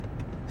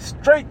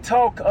Straight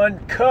Talk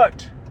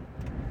Uncut.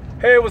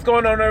 Hey, what's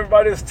going on,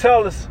 everybody? It's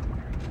Tellus.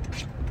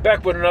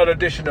 Back with another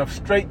edition of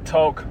Straight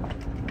Talk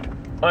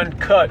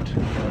Uncut.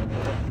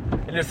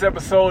 And this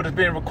episode is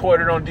being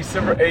recorded on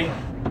December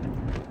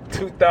 8th,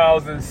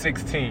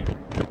 2016.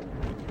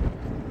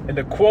 And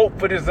the quote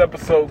for this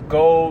episode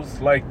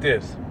goes like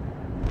this.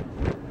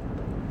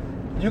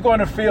 You're going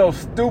to feel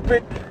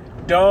stupid,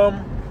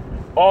 dumb,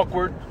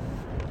 awkward,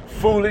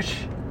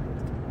 foolish,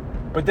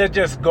 but that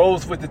just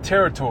goes with the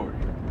territory.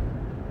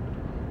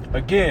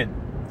 Again,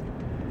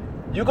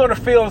 you're going to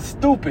feel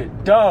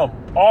stupid, dumb,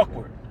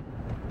 awkward,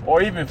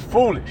 or even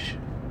foolish,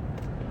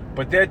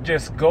 but that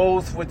just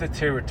goes with the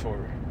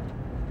territory.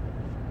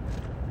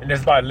 And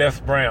that's by Les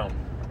Brown.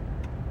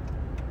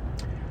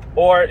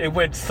 Or it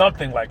went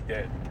something like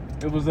that.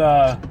 It was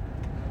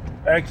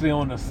actually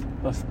on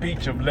a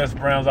speech of Les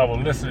Brown's I was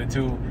listening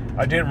to.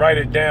 I didn't write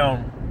it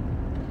down,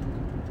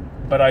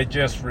 but I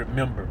just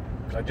remember.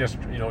 I just,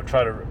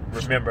 try to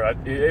remember.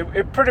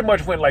 It pretty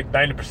much went like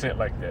 90%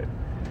 like that.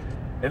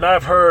 And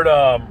I've heard,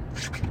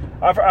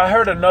 I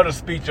heard another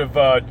speech of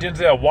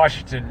Denzel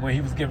Washington when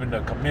he was giving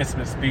a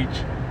commencement speech,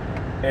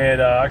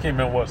 and I can't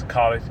remember what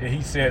college. And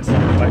he said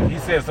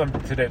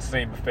something to that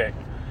same effect.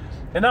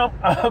 And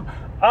I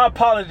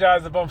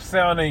apologize if I'm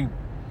sounding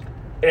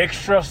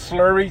extra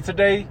slurry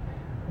today,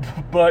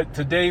 but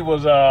today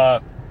was I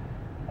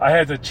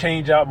had to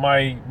change out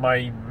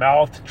my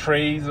mouth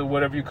trays or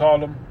whatever you call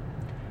them,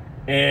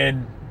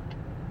 and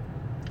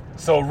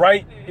so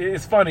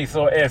it's funny.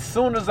 So as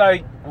soon as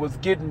I was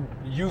getting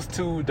used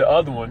to the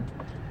other one,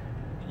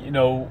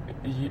 I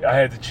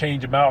had to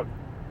change them out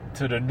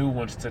to the new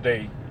ones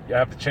today. I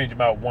have to change them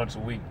out once a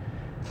week,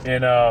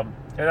 and I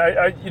was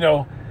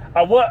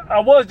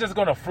just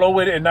gonna flow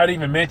with it and not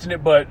even mention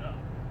it, but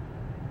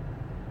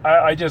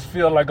I just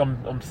feel like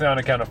I'm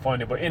sounding kind of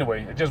funny. But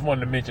anyway, I just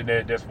wanted to mention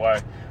that. That's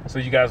why, so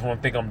you guys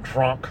won't think I'm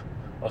drunk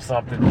or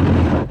something.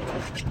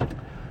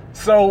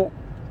 So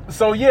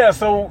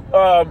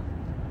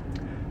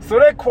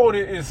that quote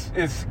is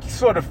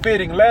sort of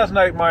fitting. Last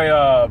night,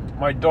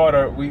 my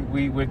daughter,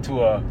 we went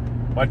to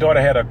my daughter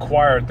had a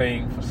choir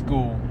thing for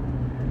school.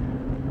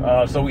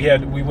 So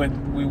we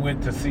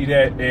went to see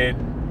that, and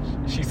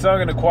she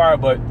sung in the choir,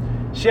 but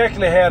she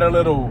actually had a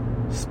little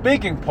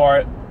speaking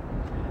part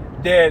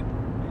that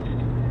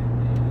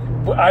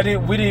we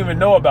didn't even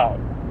know about.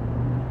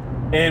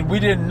 And we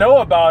didn't know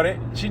about it.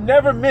 She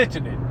never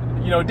mentioned it.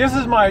 This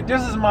is my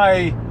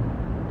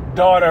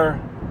daughter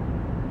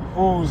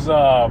who's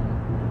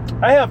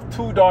I have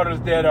two daughters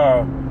that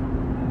are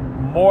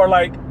more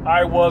like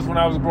I was when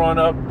I was growing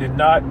up than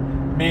not,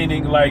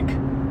 meaning like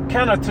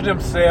kind of to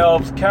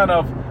themselves, kind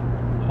of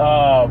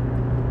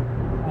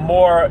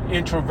more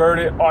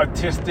introverted,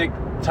 artistic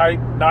type,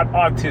 not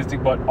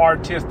autistic, but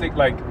artistic,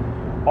 like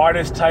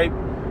artist type.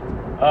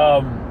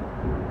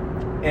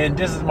 And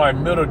this is my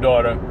middle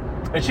daughter,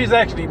 and she's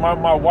actually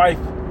my wife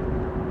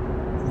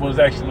was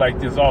actually like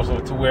this also,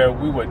 to where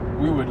we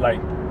would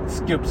like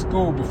skip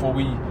school before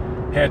we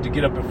had to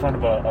get up in front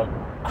of a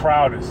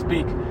crowd and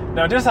speak.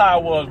 Now, this is how I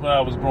was when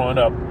I was growing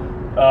up.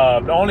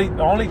 The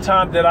only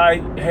time that I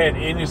had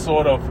any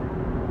sort of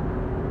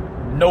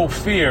no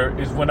fear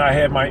is when I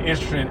had my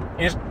instrument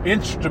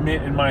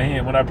in my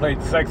hand. When I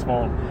played the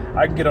saxophone,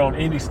 I can get on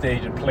any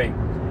stage and play.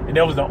 And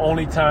that was the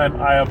only time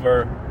I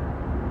ever,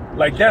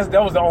 like, that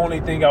was the only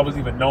thing I was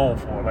even known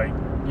for. Like,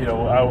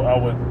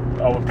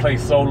 I would play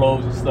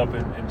solos and stuff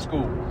in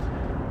school.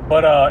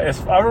 But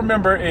as I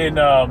remember in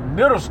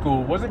middle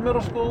school, was it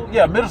middle school?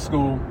 Yeah, middle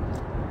school,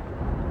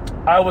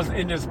 I was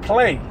in this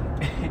play.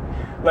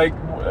 Like,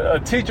 a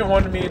teacher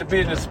wanted me to be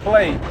in this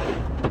play.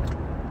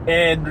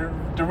 And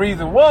the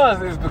reason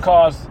is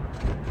because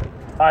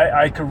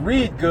I could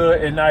read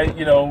good, and I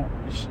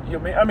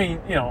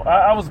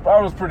was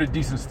a pretty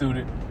decent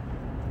student.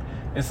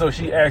 And so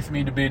she asked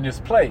me to be in this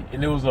play,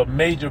 and it was a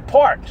major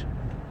part.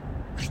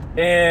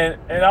 And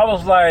I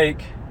was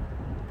like,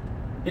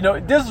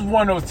 this is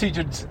one of those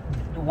teachers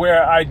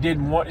where I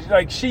didn't want,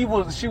 like, she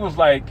was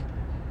like,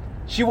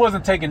 she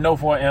wasn't taking no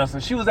for an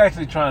answer. She was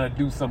actually trying to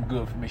do something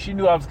good for me. She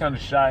knew I was kind of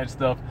shy and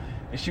stuff,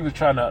 and she was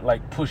trying to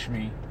like push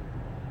me.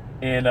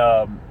 And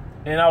I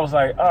was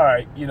like, all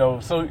right,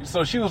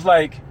 so she was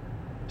like,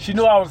 she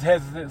knew I was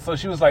hesitant, so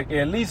she was like,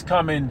 at least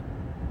come and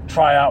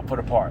try out for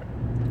the part.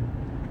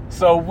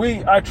 So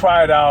I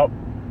tried out,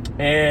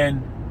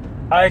 and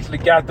I actually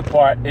got the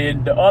part,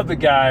 and the other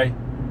guy,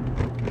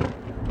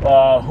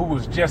 who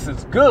was just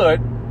as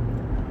good,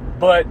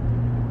 but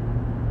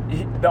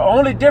the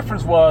only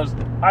difference was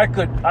I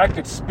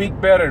could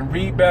speak better and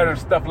read better and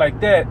stuff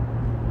like that,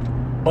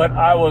 but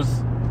I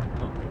was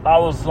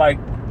like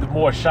the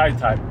more shy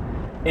type.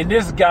 And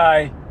this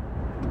guy,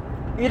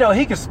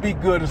 he could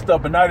speak good and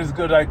stuff, but not as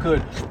good as I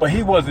could, but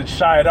he wasn't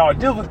shy at all.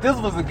 This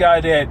was a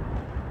guy that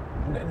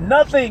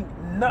nothing,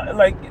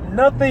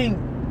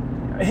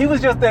 he was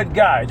just that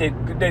guy,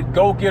 that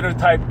go-getter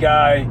type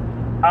guy,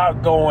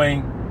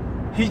 outgoing.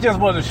 He just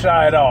wasn't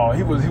shy at all.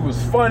 He was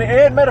funny,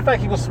 and matter of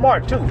fact, he was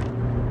smart too.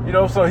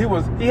 So he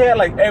was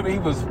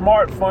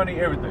smart, funny,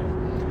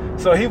 everything.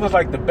 So he was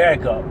like the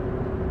backup.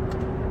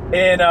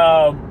 And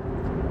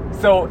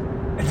so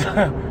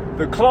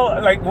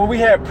like when we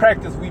had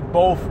practice, we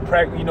both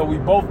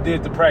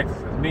did the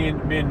practices. Me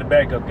and the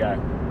backup guy.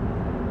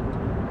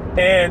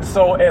 And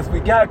so as we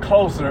got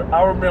closer,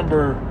 I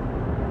remember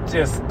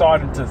just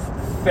starting to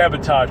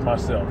sabotage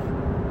myself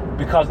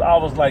because I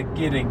was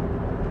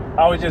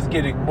just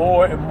getting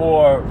more and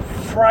more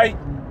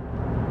frightened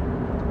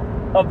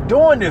of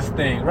doing this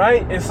thing,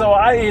 right? And so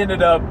I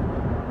ended up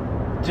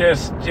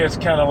just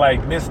kind of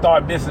like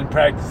start missing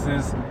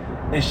practices.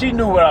 And she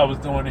knew what I was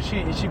doing,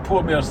 and she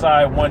pulled me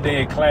aside one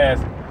day in class.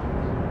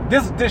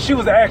 She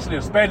was actually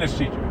a Spanish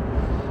teacher.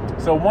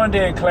 So one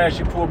day in class,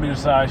 she pulled me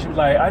aside. She was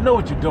like, "I know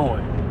what you're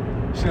doing."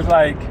 She was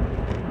like,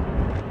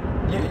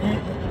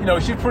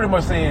 she's pretty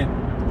much saying,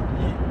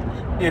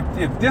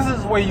 if this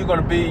is where you're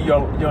going to be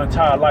your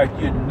entire life,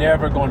 you're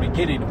never going to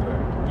get anywhere.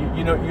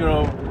 You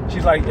know.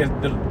 She's like,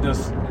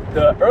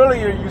 the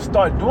earlier you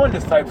start doing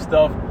this type of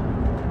stuff,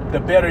 the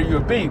better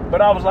you'll be.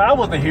 But I was like, I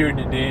wasn't hearing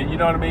it then. You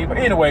know what I mean? But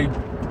anyway,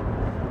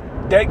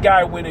 that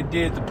guy went and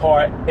did the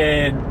part,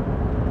 and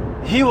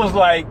he was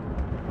like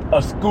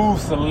a school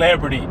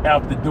celebrity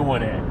after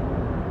doing that.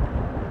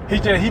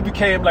 He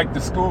became like the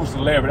school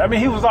celebrity. I mean,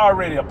 he was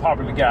already a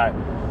popular guy,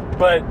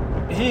 but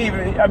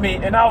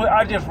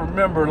I just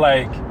remember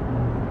like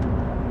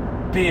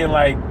being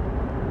like,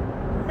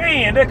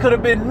 man, that could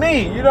have been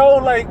me,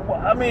 like,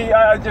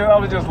 I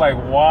was just like,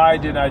 why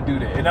didn't I do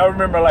that? And I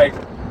remember like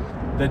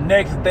the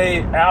next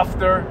day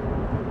after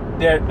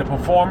the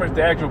performance,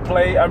 the actual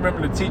play, I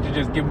remember the teacher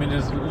just giving me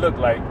this look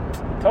like,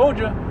 told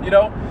you,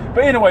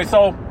 But anyway,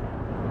 so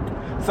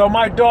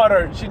my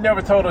daughter, she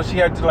never told us she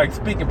had to like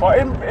speaking part.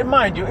 And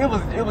mind you, it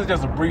was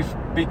just a brief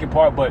speaking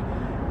part, but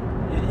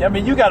I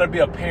mean, you got to be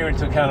a parent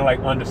to kind of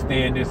like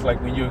understand this, like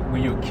when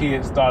your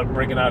kids start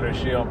breaking out of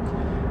their shell.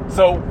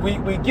 So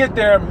we get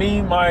there,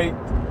 me, my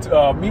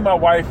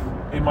wife,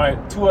 and my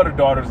two other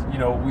daughters.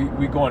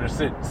 We going to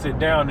sit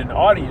down in the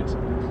audience,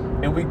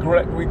 and we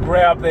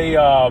grab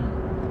a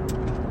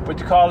what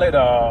you call it,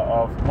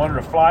 one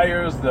of the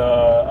flyers,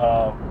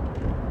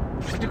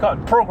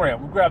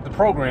 program. We grabbed the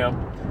program,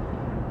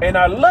 and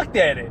I looked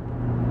at it,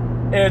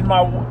 and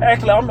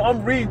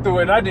I'm reading through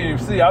it, and I didn't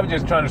even see. I was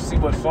just trying to see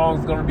what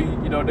song's gonna be,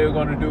 they were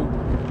gonna do.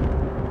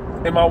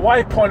 And my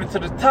wife pointed to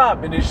the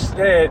top, and it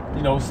said,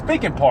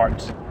 speaking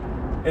parts.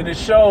 And it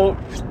showed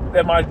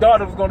that my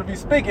daughter was going to be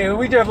speaking. And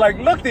we just like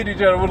looked at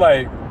each other. We're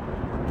like,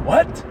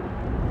 what?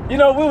 We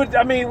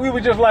were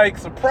just like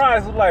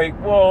surprised. We're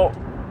like, well,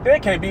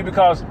 that can't be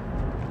because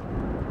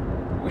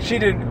we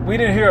didn't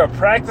hear her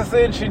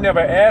practicing. She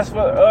never asked for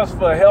us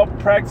for help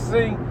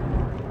practicing.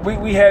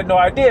 We had no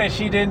idea, and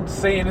she didn't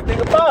say anything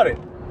about it.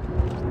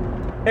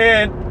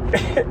 And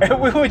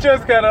we were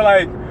just kind of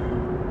like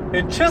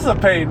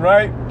anticipating,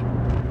 right?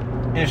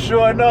 And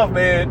sure enough,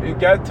 man, it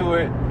got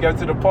to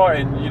the part,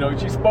 and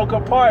she spoke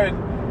her part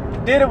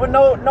and did it with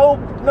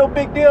no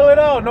big deal at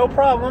all, no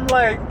problem. I'm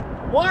like,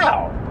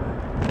 wow,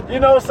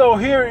 So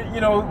here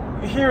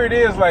it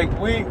is, like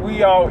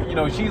we all,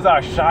 she's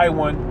our shy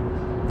one,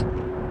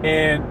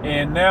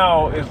 and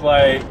now it's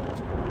like,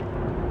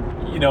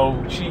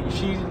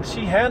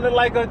 she handled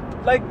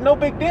like no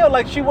big deal,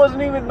 like she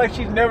wasn't even like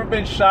she's never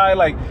been shy,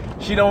 like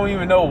she don't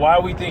even know why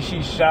we think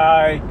she's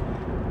shy.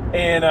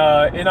 And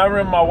I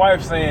remember my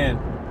wife saying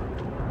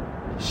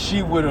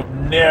she would have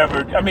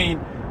never.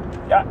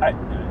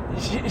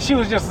 She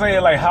was just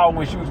saying like how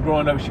when she was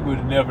growing up she would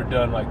have never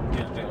done like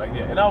anything like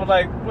that. And I was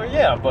like, well,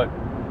 yeah, but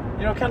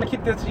kind of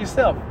keep that to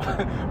yourself.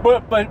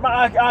 but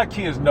our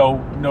kids know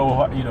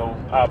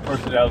our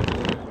personality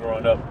when we was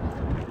growing up.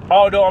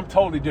 Although I'm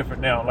totally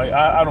different now. Like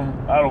I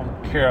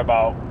don't care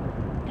about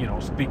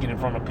speaking in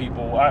front of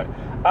people. I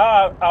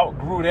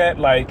outgrew that.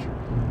 Like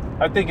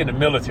I think in the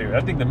military.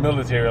 I think the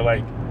military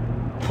like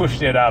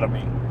pushed that out of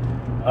me.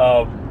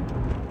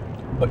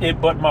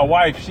 But my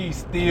wife, she's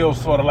still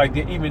sort of like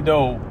that, even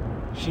though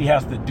she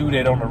has to do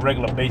that on a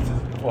regular basis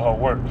for her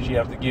work. She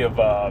has to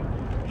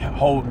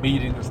hold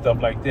meetings and stuff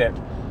like that.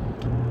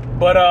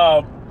 But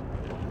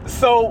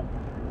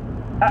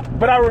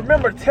I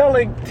remember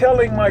telling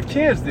my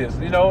kids this,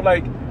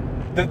 like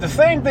the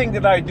same thing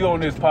that I do on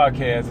this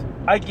podcast.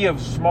 I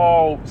give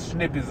small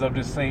snippets of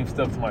the same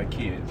stuff to my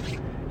kids.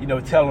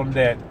 Tell them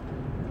that,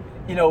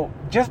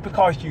 just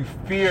because you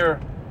fear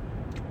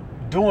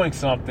doing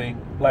something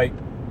like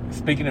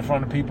speaking in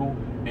front of people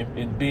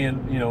and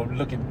being,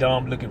 looking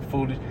dumb, looking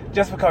foolish,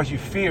 just because you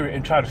fear it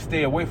and try to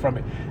stay away from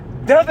it,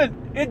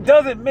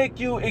 doesn't make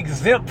you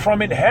exempt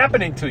from it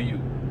happening to you.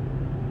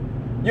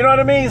 You know what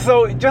I mean?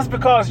 So just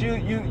because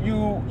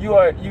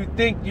you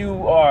think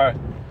you are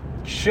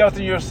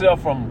sheltering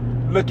yourself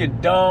from looking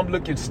dumb,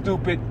 looking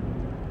stupid,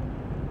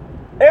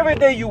 every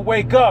day you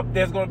wake up,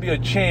 there's going to be a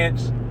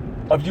chance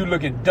of you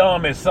looking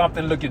dumb at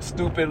something, looking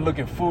stupid,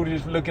 looking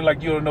foolish, looking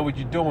like you don't know what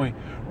you're doing,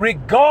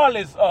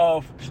 regardless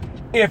of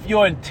if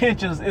your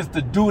intentions is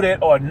to do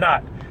that or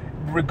not,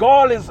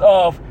 regardless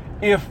of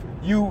if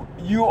you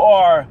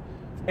are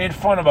in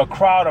front of a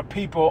crowd of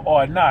people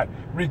or not,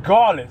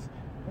 regardless.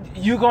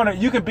 you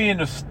can be in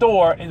the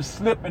store and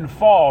slip and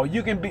fall.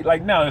 You can be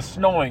like, now it's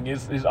snowing.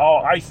 It's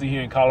all icy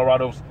here in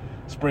Colorado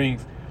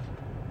Springs.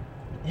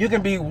 You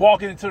can be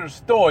walking into the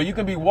store. You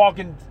can be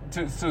walking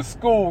to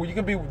school. You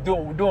can be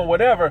doing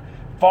whatever,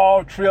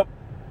 fall, trip.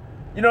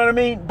 You know what I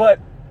mean? But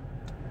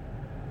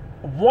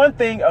one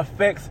thing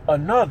affects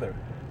another.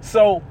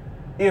 So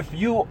if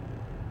you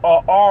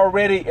are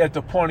already at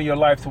the point of your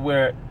life to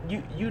where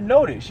you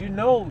know this, you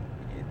know,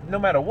 no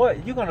matter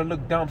what, you're gonna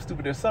look dumb,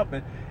 stupid, or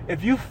something.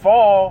 If you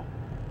fall,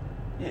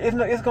 it's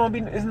not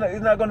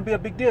gonna be a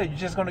big deal. You're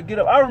just gonna get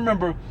up. I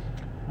remember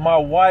my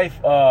wife.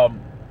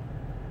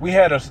 We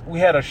had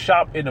a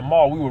shop in the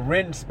mall. We were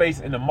renting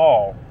space in the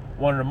mall,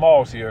 one of the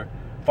malls here,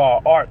 for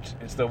our art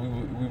and stuff.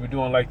 We were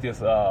doing like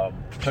this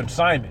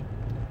consignment.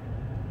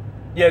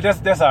 Yeah,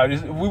 that's how it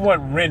is. We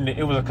weren't renting it.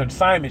 It was a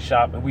consignment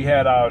shop, and we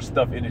had our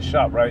stuff in the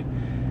shop, right?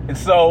 And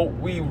so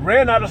we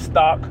ran out of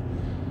stock,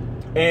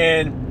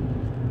 and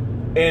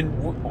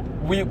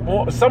we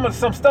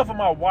some stuff of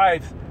my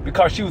wife's,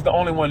 because she was the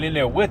only one in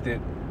there with it,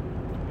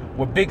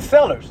 were big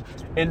sellers.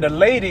 And the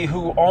lady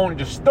who owned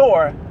the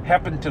store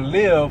happened to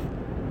live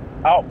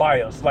out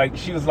by us. Like,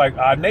 she was like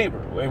our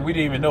neighbor, and we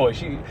didn't even know it.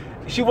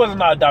 She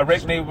wasn't our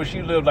direct neighbor, but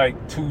she lived like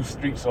 2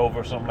 streets over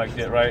or something like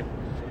that, right?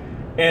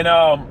 And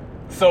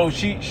so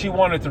she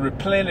wanted to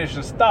replenish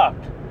the stock,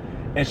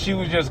 and she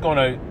was just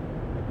gonna,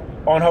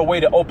 on her way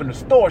to open the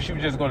store, she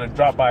was just gonna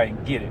drop by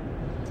and get it.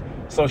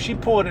 So she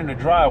pulled in the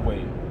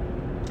driveway,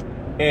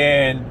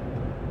 and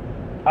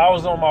I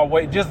was on my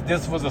way.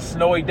 This was a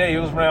snowy day. It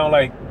was around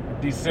like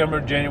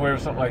December, January, or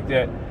something like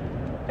that.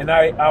 And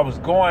I was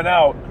going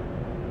out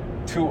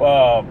to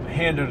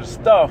handle the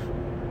stuff,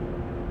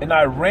 and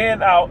I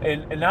ran out,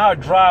 and our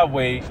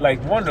driveway,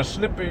 like one of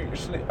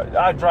the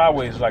our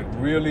driveway is like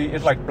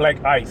it's like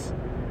black ice,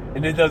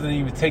 and it doesn't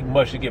even take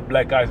much to get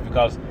black ice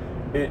because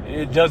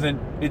it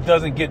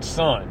doesn't get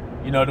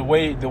sun. You know, the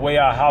way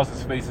our house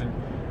is facing,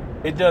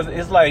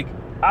 it's like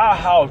our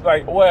house,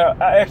 like,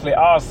 well, actually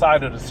our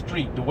side of the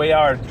street, the way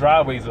our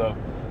driveways are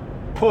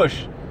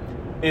pushed,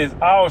 is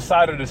our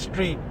side of the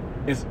street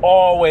is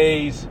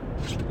always,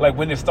 like,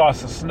 when it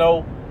starts to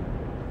snow,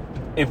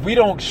 if we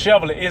don't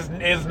shovel it,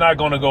 it's not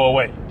going to go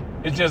away.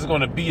 It's just going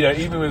to be there.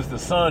 Even if the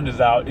sun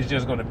is out, it's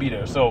just going to be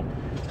there. So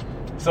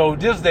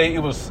this day it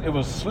was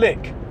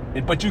slick,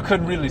 but you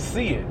couldn't really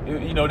see it.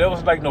 You know, there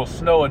was like no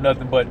snow or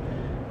nothing, but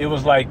it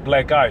was like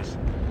black ice.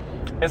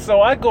 And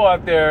so I go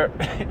out there,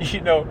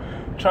 you know,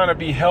 trying to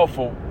be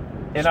helpful,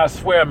 and I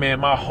swear, man,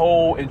 my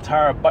whole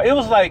entire body, it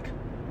was like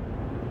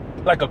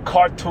a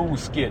cartoon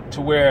skit,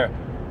 to where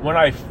when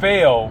I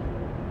fell,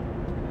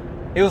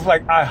 it was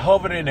like I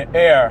hovered in the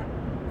air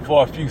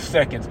for a few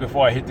seconds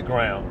before I hit the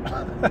ground.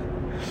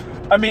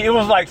 I mean, it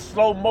was like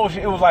slow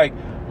motion. It was like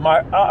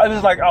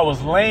I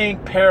was laying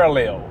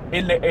parallel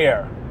in the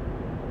air,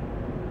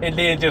 and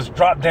then just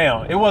dropped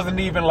down. It wasn't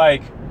even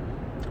like,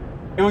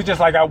 it was just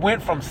like I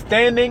went from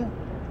standing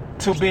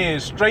to being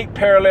straight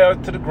parallel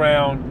to the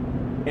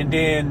ground, and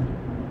then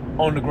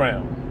on the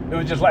ground. It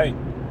was just like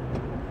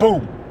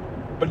boom.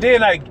 But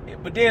then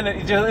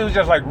it was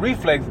just like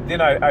reflex.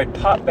 Then I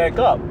popped back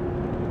up.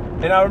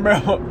 And I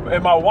remember,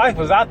 and my wife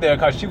was out there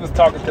because she was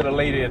talking to the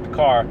lady at the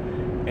car,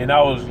 and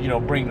I was, you know,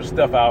 bringing the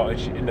stuff out,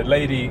 and the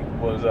lady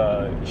was,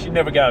 she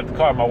never got out of the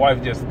car. My wife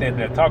was just standing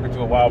there talking to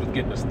her while I was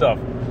getting the stuff.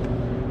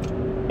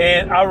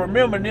 And I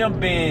remember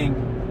them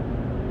being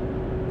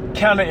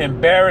kind of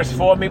embarrassed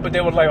for me, but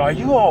they were like, "Are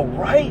you all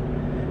right?"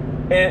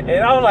 And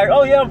I was like,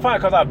 "Oh yeah, I'm fine,"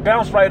 because I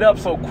bounced right up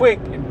so quick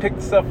and picked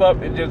the stuff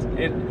up and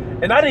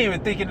and I didn't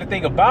even think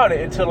anything about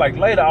it until like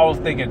later. I was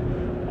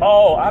thinking,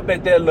 "Oh, I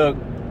bet that looked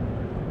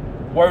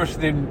worse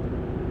than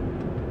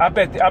I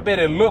bet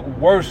it looked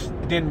worse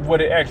than what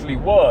it actually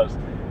was."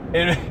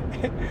 And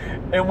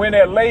and when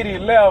that lady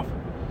left,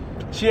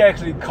 she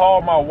actually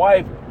called my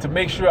wife to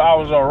make sure I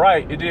was all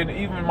right. And then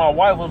even my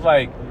wife was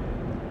like,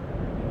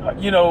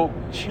 you know,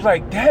 she's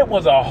like, "That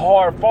was a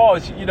hard fall,"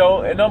 you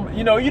know. And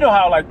you know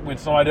how, like, when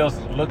somebody else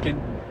is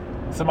looking,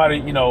 somebody,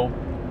 you know,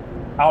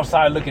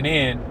 outside looking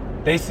in,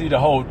 they see the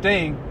whole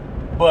thing,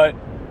 but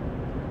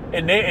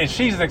and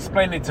she's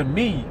explaining to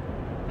me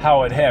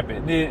how it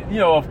happened. You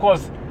know, of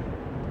course,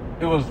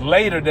 it was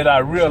later that I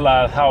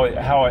realized how it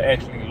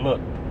actually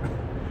looked.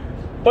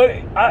 But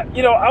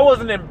I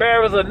wasn't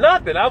embarrassed or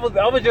nothing. I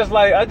was just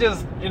like, I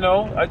just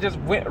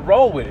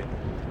roll with it.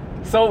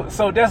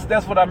 So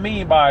that's what I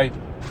mean by,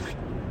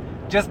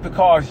 just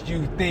because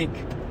you think,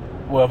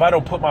 well, if I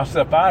don't put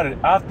myself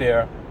out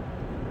there,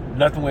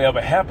 nothing will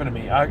ever happen to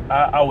me.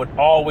 I would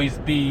always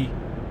be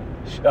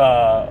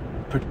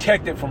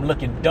protected from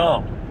looking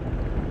dumb,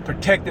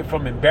 protected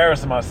from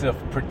embarrassing myself,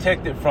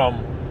 protected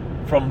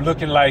from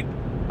looking like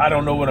I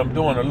don't know what I'm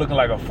doing or looking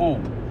like a fool.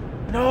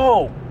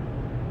 No,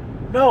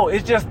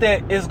 it's just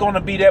that it's going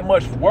to be that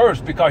much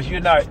worse because you're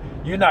not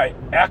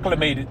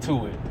acclimated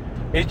to it.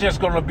 It's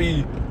just going to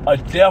be a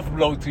death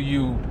blow to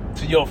you,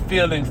 to your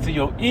feelings, to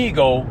your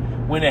ego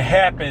when it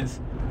happens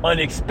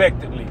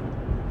unexpectedly.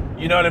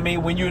 You know what I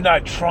mean? When you're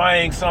not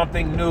trying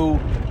something new,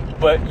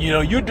 but you know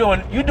you're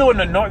doing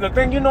the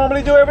thing you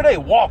normally do every day,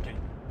 walking.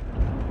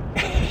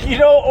 you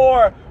know,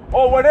 or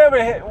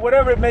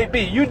whatever it may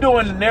be. You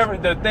doing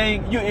the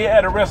thing, you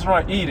at a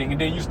restaurant eating,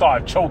 and then you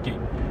start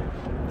choking,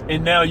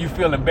 and now you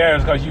feel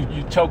embarrassed because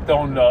you choked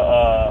on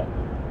the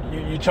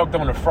you choked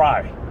on the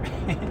fry,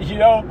 you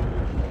know,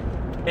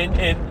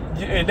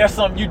 and that's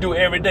something you do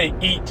every day.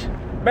 Eat.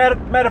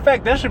 Matter of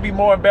fact, that should be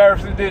more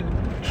embarrassing than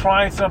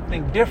trying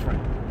something different.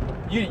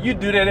 You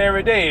do that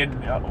every day,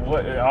 and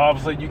all of a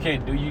sudden you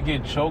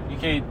getting choked.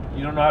 You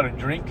don't know how to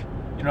drink.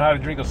 You know how to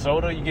drink a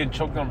soda. You getting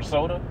choked on the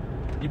soda.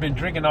 You've been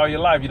drinking all your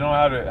life. You don't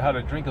know how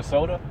to drink a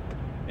soda,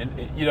 and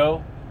you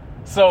know,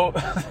 so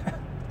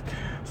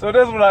so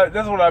that's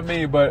what I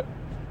mean. But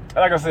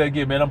like I said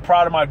again, man, I'm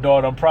proud of my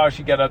daughter. I'm proud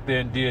she got out there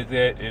and did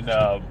that, and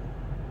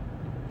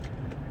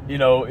you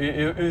know,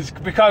 it's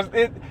because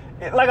it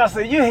like I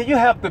said, you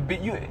have to be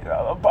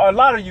a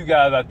lot of you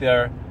guys out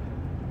there,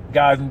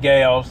 guys and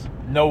gals,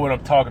 know what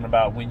I'm talking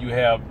about when you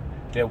have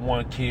that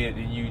one kid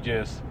and you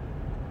just,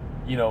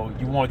 you know,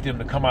 you want them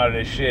to come out of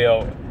their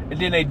shell, and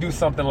then they do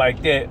something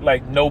like that,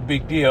 like no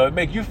big deal. It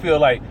makes you feel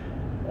like,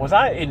 was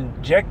I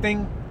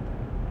injecting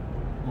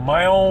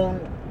my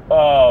own,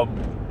 I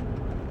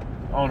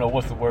don't know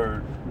what's the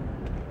word,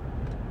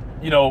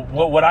 you know,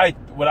 what I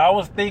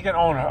was thinking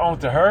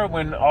onto her,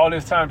 when all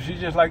this time she's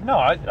just like, no,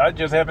 I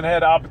just haven't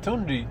had the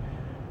opportunity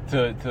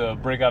to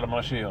break out of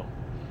my shell.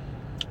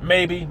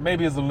 Maybe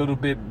it's a little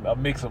bit a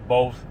mix of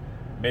both.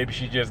 Maybe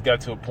she just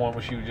got to a point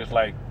where she was just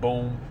like,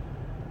 boom,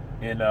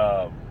 and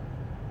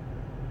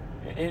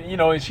you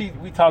know,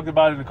 and we talked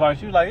about it in the car.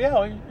 She was like,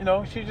 yeah, you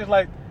know, she's just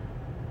like,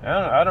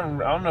 I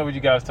don't know what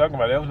you guys talking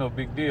about. That was no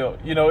big deal.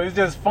 You know, it's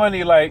just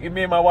funny. Like,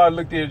 me and my wife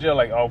looked at each other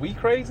like, are we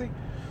crazy?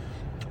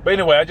 But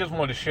anyway, I just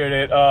wanted to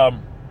share that.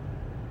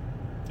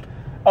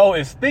 Oh,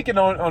 and speaking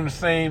on the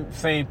same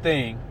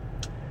thing,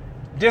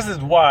 this is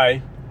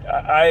why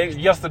I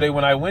yesterday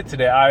when I went to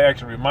that, I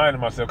actually reminded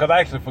myself, because I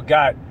actually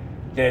forgot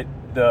that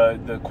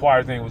the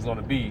choir thing was going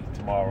to be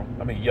tomorrow.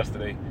 I mean,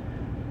 yesterday.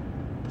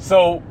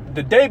 So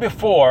the day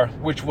before,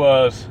 which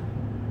was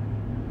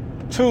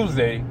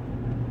Tuesday,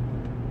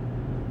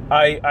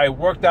 I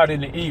worked out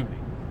in the evening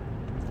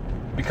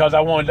because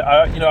I wanted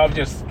to, you know, I was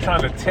just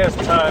trying to test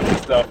time and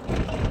stuff.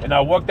 And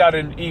I worked out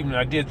in the evening.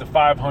 I did the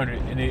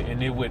 500,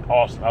 and it went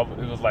awesome.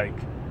 It was like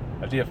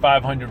I did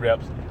 500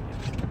 reps,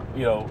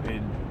 you know,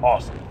 and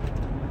awesome.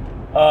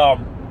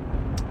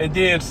 And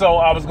then so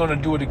I was gonna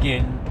do it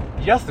again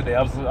yesterday.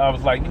 I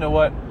was like, you know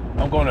what?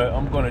 I'm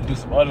gonna do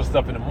some other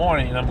stuff in the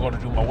morning, and I'm gonna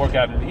do my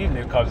workout in the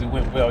evening because it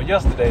went well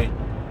yesterday,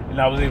 and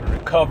I was able to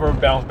recover,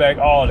 bounce back,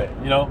 all that,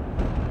 you know.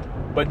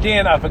 But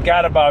then I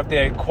forgot about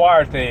that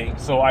choir thing,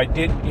 so I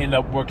didn't end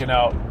up working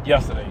out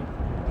yesterday.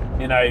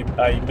 And I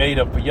made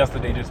up for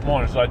yesterday this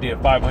morning, so I did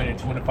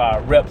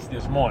 525 reps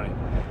this morning.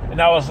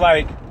 And I was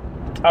like,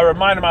 I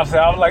reminded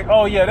myself, I was like,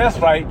 oh yeah, that's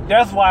right.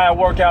 That's why I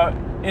work out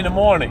in the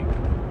morning.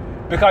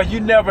 Because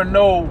you never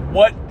know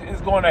what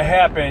is going to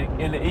happen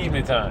in the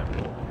evening time.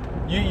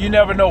 You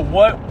never know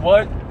what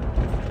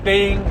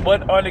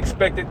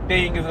unexpected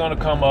thing is going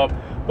to come up.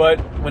 But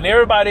when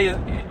everybody is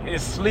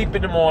asleep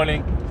in the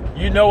morning,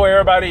 you know where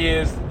everybody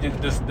is.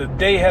 The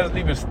day hasn't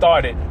even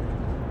started.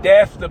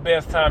 That's the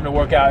best time to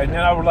work out. And then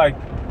I was like,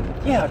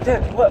 yeah,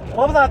 what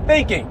was I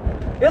thinking?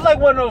 It's like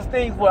one of those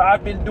things where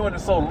I've been doing it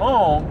so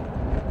long,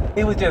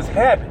 it was just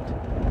habit.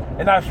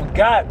 And I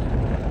forgot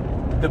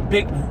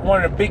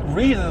one of the big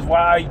reasons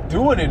why I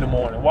do it in the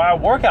morning, why I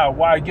work out,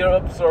 why I get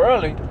up so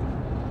early,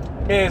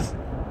 is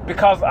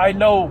because I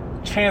know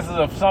chances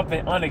of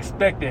something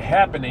unexpected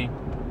happening,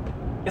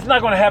 it's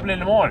not going to happen in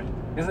the morning.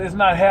 It's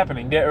not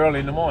happening that early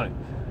in the morning.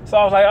 So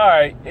I was like, all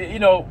right, you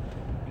know,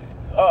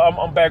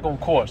 I'm back on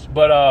course.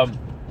 But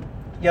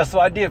yeah, so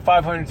I did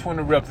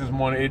 520 reps this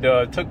morning.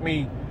 It took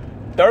me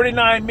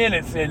 39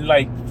 minutes and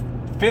like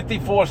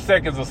 54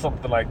 seconds or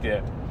something like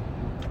that.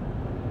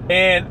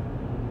 And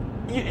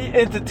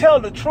to tell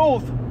the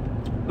truth,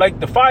 like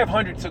the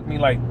 500 took me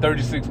like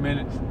 36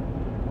 minutes.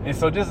 And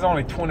so this is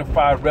only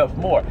 25 reps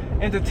more.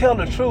 And to tell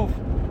the truth,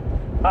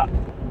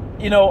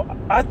 you know,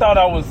 I thought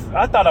I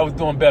was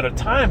doing better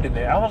time than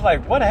that. I was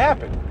like, what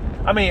happened?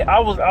 I mean,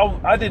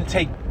 I didn't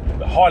take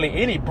hardly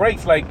any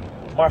breaks. Like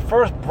my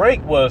first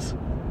break was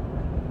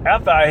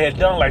after I had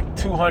done like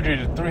 200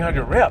 to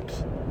 300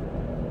 reps.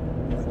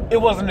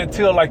 It wasn't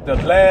until like the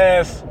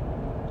last,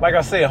 like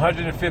I say,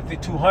 150,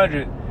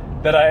 200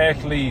 that I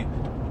actually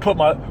put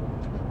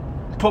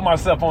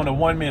myself on a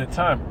 1 minute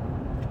timer.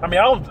 I mean,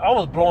 I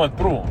was blowing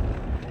through them,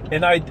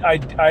 and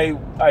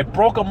I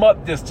broke them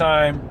up this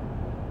time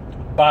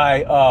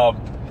by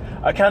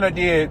I kind of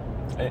did,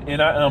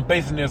 and I'm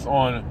basing this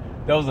on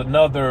there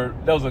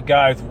was a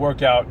guy's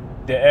workout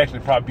that actually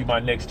probably be my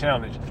next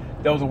challenge.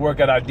 There was a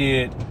workout I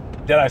did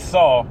that I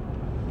saw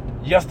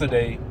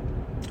yesterday.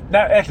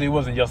 Not actually, it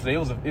wasn't yesterday.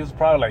 It was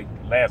probably like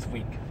last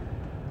week,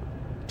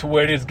 to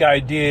where this guy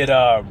did.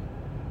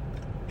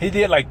 He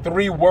did like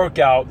 3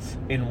 workouts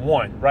in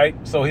one, right?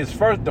 So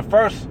the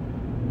first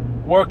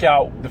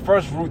workout, the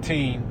first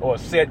routine or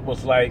set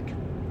was like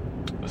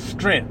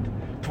strength,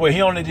 to where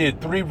he only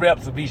did 3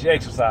 reps of each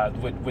exercise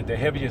with the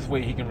heaviest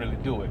weight he can really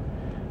do it,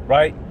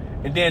 right?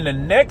 And then the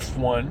next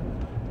one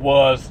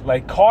was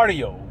like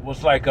cardio.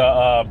 Was like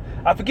I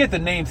forget the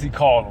names he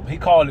called them. He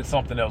called it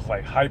something else,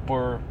 like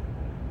hypertrophy.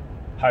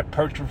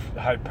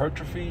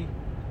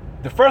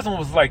 The first one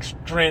was like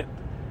strength.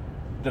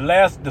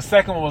 The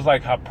second one was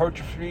like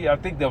hypertrophy. I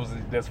think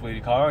that's what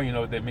he called it. I don't even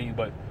know what that means,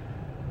 but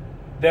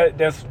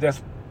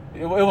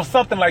it was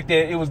something like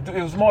that. It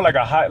was more like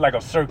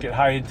a circuit,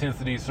 high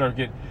intensity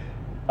circuit,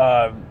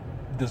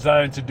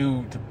 designed to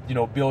build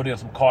in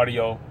some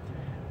cardio.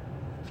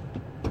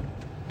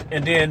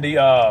 And then the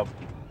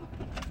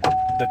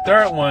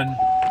third one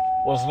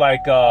was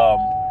like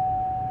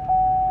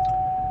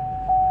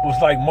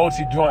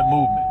multi-joint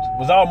movements. It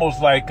was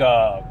almost like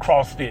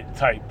CrossFit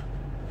type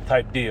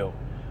deal.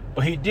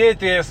 But he did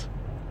these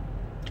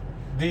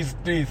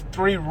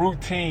three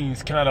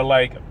routines kind of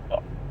like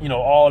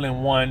all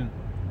in one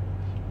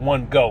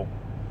go,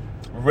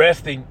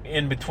 resting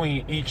in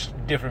between each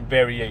different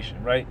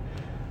variation, right?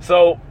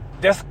 So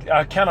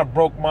I kind of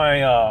broke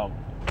my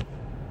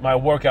my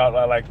workout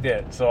like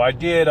that. So I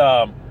did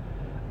a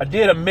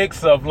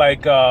mix of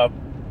like a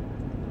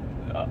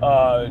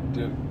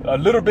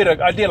little bit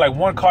of, I did like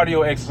one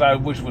cardio exercise,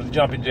 which was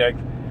jumping jack,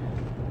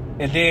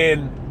 and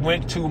then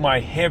went to my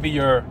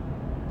heavier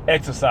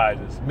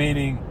exercises,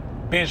 meaning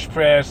bench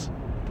press,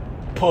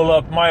 pull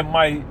up,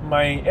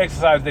 my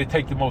exercises they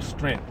take the most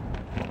strength.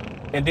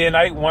 And then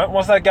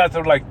once I got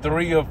to like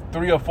three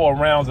or four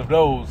rounds of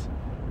those,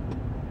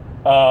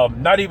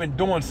 not even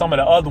doing some of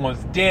the other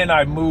ones, then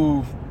I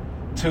moved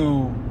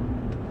to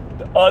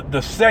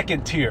the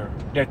second tier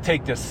that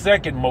take the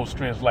second most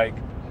strength, like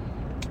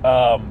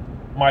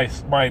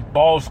my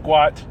ball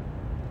squat,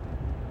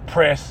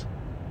 press,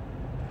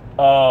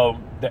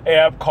 the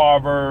ab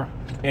carver,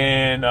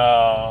 and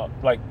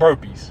like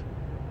burpees.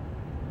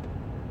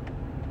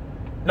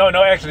 No,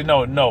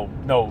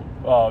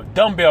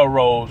 dumbbell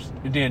rows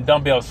and then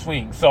dumbbell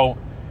swing. So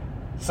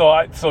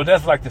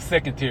that's like the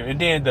second tier, and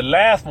then the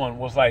last one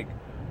was like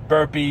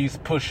burpees,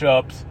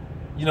 push-ups,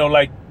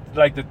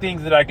 like the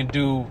things that I can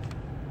do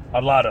a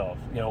lot of,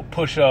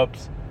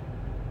 push-ups,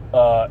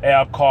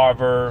 ab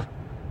carver,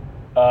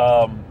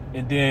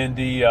 and then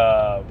the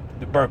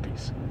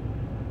burpees.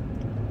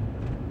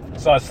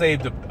 So I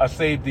saved the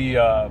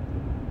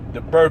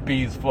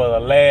burpees for the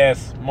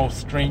last most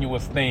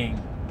strenuous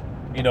thing,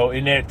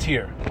 in that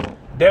tier.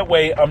 That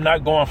way I'm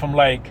not going from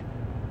like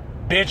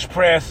bench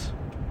press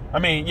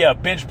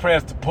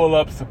to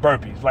pull-ups to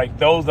burpees. Like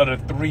those are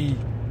the three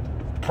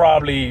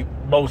probably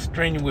most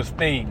strenuous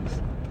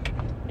things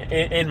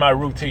in my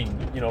routine.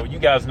 You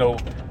guys know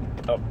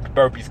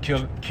burpees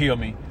kill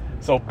me.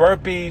 So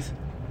burpees,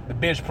 the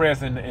bench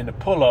press, and the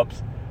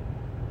pull-ups.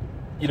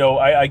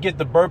 I get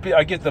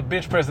the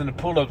bench press and the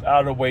pull-ups out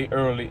of the way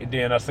early, and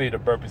then I save the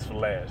burpees for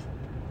last.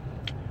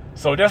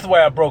 So that's the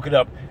way I broke it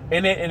up,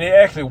 and it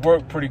actually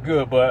worked pretty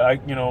good. But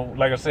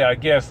like I said, I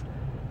guess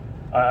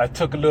I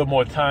took a little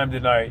more time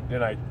than I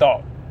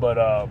thought.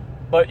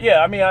 But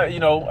yeah, I mean,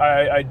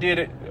 I did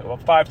it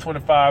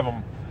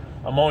 5:25.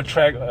 I'm on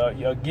track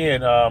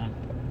again. I'm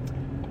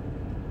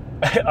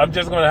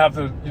just gonna have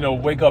to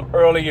wake up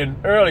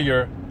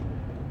earlier,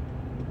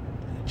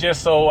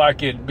 just so I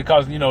can,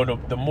 because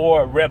the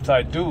more reps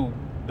I do,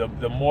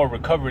 the more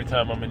recovery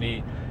time I'm gonna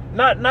need.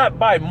 Not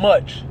by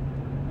much,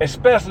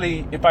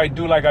 especially if I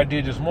do like I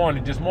did this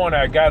morning. This morning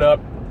I got up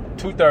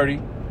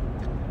 2:30.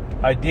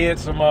 I did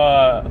some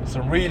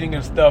reading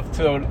and stuff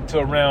till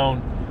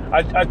around.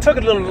 I took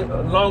it a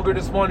little longer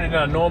this morning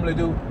than I normally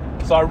do,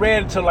 so I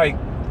read until like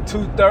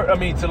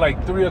 2:30. To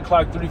like 3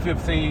 o'clock,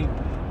 3:15,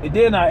 and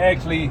then I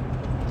actually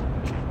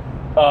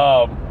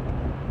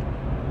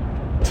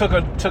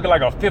took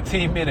like a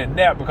 15-minute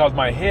nap because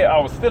I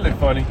was feeling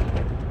funny,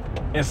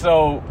 and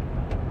so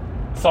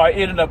I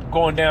ended up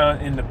going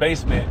down in the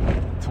basement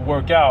to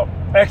work out.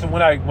 Actually,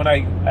 when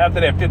I after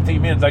that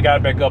 15 minutes, I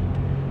got back up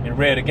and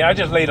read again. I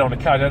just laid on the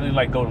couch. I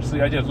didn't go to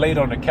sleep. I just laid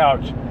on the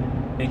couch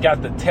and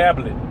got the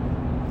tablet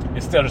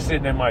instead of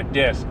sitting at my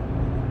desk.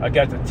 I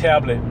got the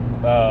tablet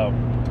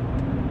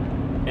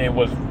and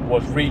was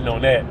reading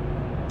on that.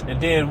 And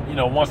then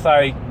once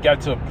I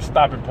got to a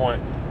stopping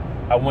point,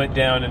 I went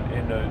down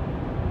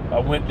I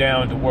went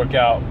down to work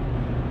out,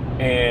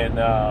 and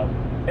I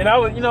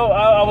was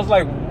I was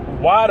like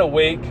wide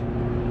awake,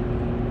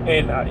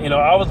 and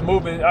I was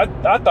moving. I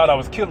thought I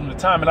was killing the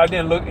time, and I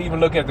didn't even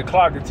look at the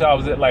clock until I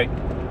was at like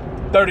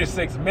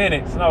 36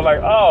 minutes, and I was like,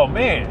 oh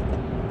man,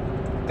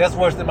 that's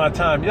worse than my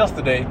time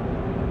yesterday.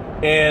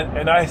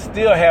 And I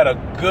still had a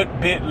good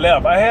bit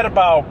left. I had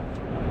about,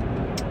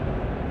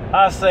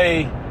 I'd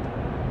say,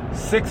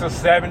 6 or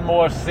 7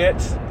 more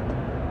sets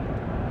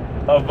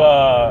of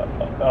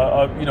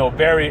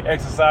varied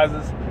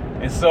exercises,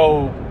 and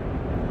so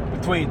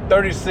between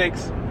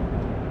 36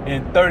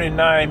 and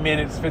 39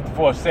 minutes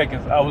 54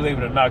 seconds, I was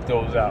able to knock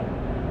those out.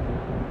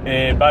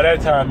 And by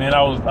that time, man,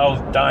 I was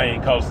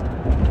dying because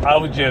I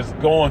was just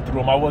going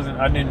through them.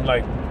 I didn't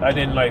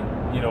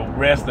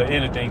rest or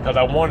anything because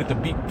I wanted to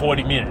beat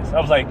 40 minutes. I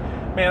was like,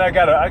 man, I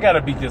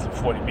gotta beat this in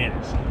 40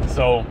 minutes.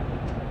 So,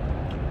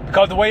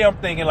 because the way I'm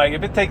thinking, like,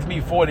 if it takes me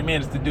 40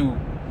 minutes to do,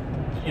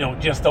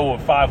 just over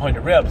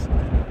 500 reps,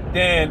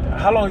 then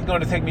how long is it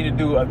going to take me to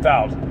do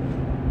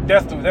 1,000?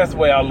 That's the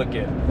way I look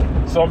at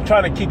it. So I'm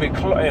trying to keep it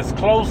as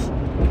close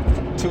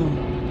to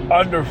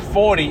under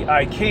 40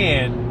 I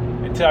can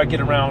until I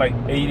get around like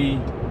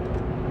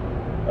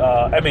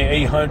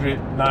 800,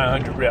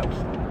 900 reps.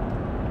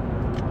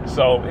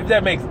 So if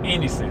that makes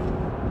any sense.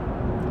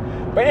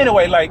 But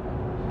anyway, like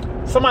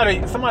somebody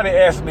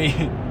asked me,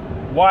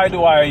 why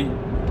do I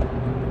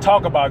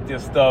talk about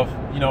this stuff,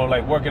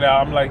 like working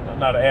out? I'm like, I'm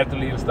not an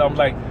athlete and stuff. I'm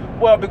like,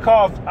 well,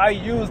 because I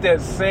use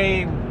these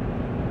same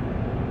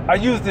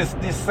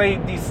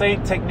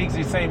techniques,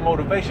 these same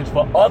motivations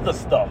for other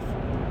stuff.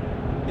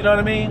 You know what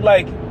I mean?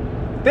 Like,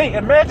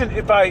 imagine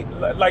if I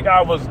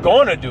was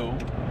going to do,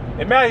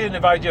 imagine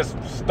if I just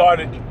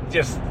started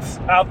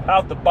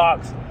out the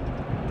box,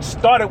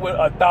 started with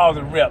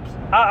 1,000 reps.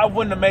 I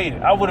wouldn't have made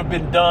it. I would have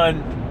been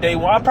done day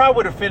one. I probably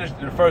would have finished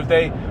the first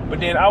day, but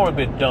then I would have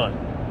been done.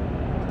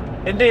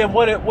 And then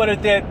what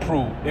did that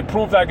prove? It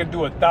proved I could do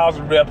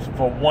 1,000 reps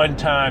for one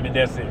time, and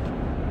that's it.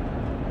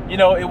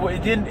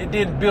 It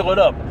didn't build it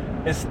up.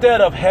 Instead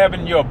of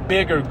having your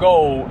bigger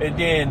goal and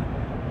then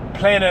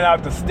planning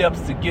out the steps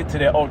to get to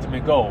that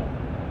ultimate goal.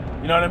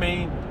 You know what I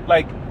mean?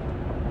 Like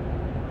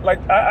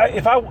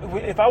if I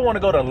want to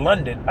go to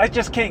London, I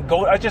just can't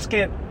go. I just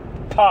can't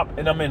pop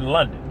and I'm in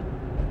London.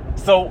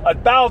 So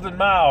 1,000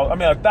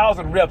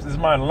 reps is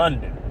my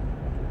London.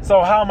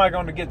 So how am I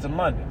going to get to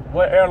London?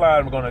 What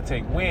airline am I going to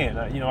take? When?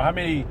 How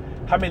many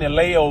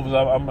layovers?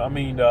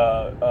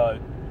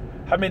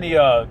 How many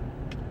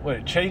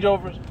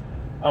changeovers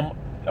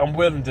I'm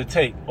willing to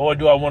take, or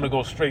do I want to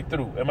go straight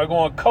through? Am I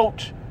going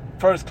coach,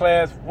 first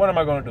class? What am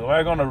I going to do? Am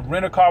I going to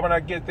rent a car when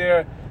I get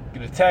there?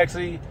 Get a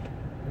taxi?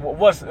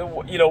 What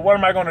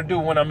am I going to do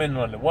when I'm in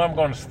London? Where am I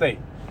going to stay?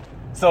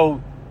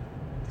 So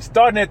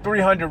starting at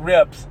 300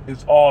 reps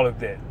is all of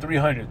that.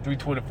 300,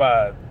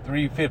 325,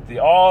 350.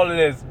 All of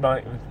that is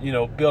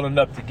building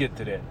up to get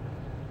to that.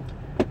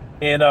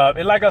 And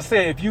like I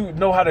said, if you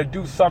know how to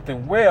do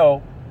something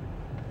well,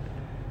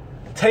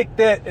 take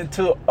that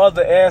into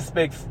other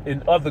aspects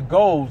and other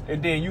goals,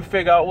 and then you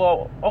figure out,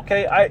 well,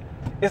 okay,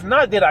 it's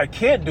not that I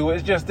can't do it.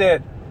 It's just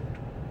that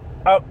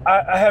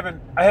I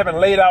haven't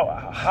laid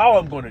out how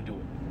I'm going to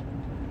do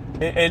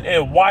it,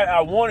 and why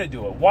I want to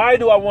do it. Why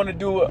do I want to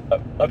do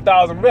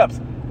 1,000 reps?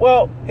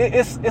 Well,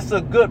 it's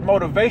a good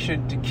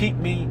motivation to keep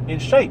me in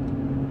shape.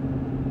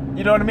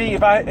 You know what I mean?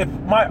 If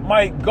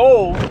my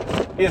goal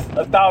is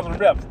 1,000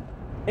 reps,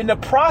 in the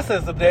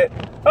process of that,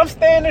 I'm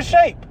staying in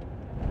shape.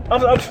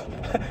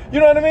 You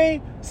know what I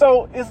mean?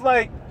 So it's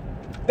like,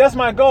 that's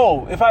my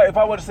goal. If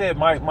I would have said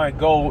my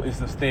goal is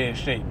to stay in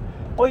shape,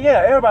 well,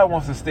 yeah, everybody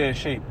wants to stay in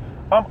shape.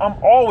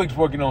 I'm always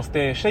working on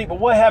staying in shape. But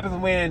what happens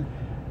when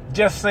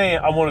just saying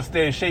I want to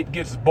stay in shape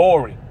gets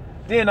boring?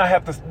 Then I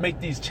have to make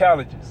these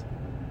challenges.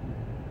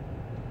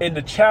 And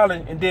the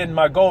challenge, and then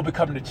my goal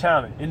becoming the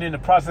challenge. And in the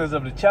process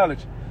of the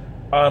challenge,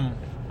 I'm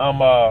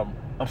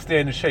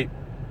staying in shape.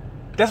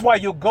 That's why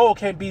your goal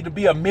can't be to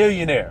be a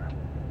millionaire.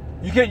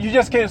 You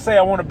just can't say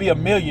I want to be a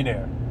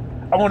millionaire.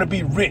 I want to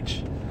be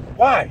rich.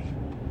 Why?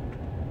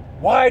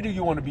 Why do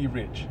you want to be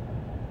rich?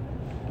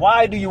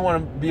 Why do you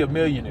want to be a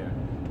millionaire?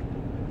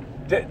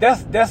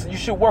 That's you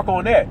should work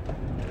on that.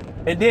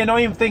 And then don't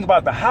even think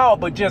about the how,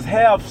 but just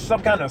have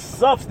some kind of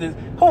substance.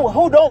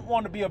 Who don't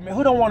want to be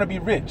who don't want to be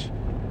rich?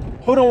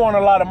 Who don't want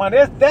a lot of money?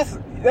 That's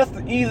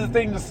the easiest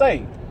thing to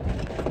say.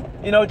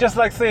 Just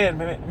like saying,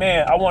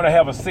 man, I want to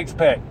have a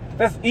six-pack.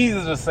 That's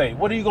easy to say.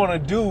 What are you going to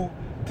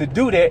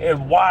do that,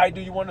 and why do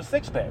you want a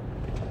six-pack?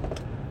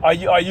 Are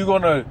you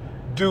going to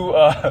do?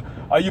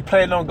 Are you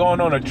planning on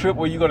going on a trip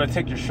where you're going to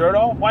take your shirt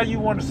off? Why do you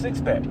want a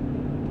six-pack?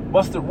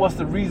 What's the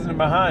reason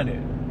behind it?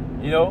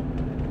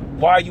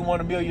 Why you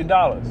want $1 million?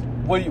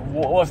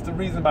 What's the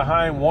reason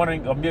behind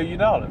wanting $1 million?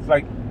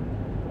 Like,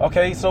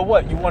 okay, so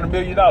what? You want $1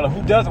 million?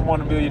 Who doesn't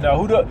want $1 million?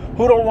 Who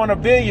don't want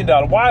 $1 billion?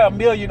 Why $1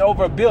 million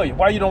over $1 billion?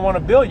 Why you don't want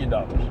 $1 billion?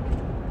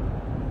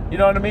 You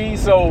know what I mean?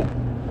 So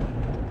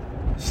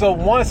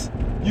once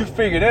you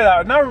figure that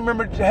out, and I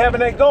remember having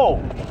that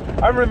goal.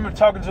 I remember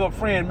talking to a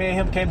friend. Me and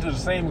him came to the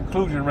same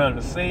conclusion around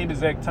the same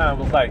exact time.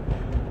 It was like,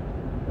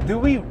 do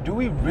we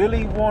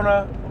really want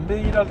 $1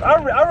 million?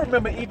 I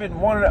remember even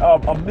wanting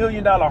 $1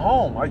 million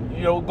home.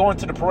 Going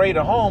to the parade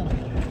of homes,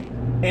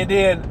 and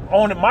then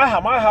owning my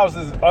house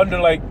is under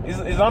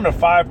is under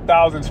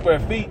 5,000 square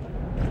feet.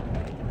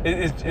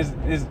 It's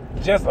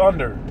just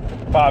under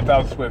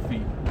 5,000 square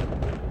feet.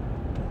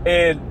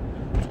 And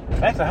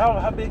actually,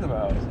 how big is the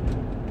house?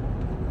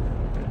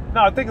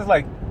 No, I think it's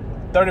like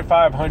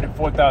 3,500,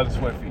 4,000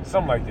 square feet,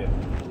 something like that.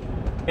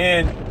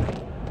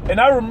 And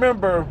I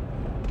remember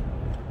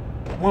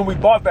when we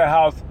bought that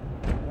house,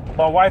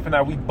 my wife and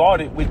I, we bought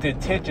it with the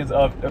intentions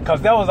of,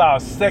 because that was our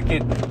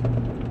second,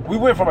 we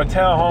went from a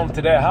townhome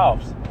to that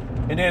house.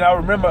 And then I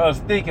remember us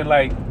thinking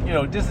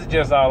this is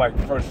just our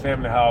first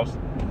family house.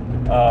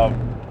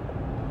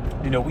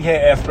 We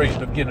had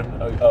aspiration of getting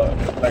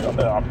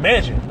a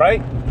mansion,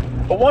 right?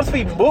 But once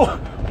we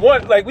moved,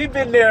 we've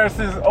been there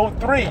since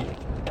 2003.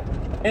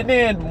 And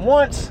then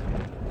once,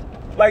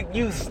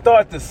 you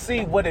start to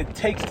see what it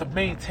takes to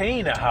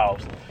maintain a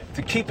house,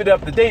 to keep it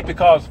up to date,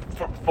 because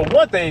for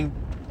one thing,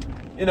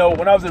 you know,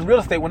 when I was in real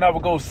estate, when I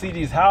would go see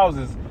these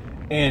houses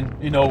and,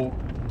 you know,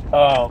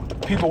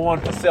 people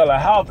wanted to sell a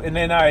house, and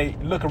then I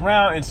look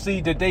around and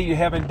see that they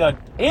haven't done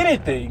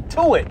anything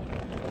to it.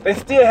 They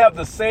still have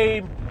the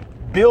same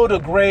builder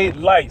grade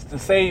lights, the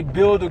same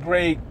builder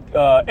grade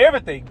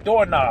everything,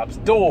 doorknobs,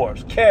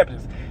 doors,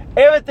 cabinets.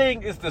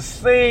 Everything is the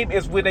same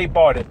as when they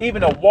bought it.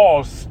 Even the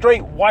walls,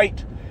 straight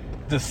white,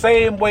 the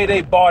same way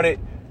they bought it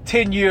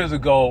 10 years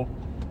ago.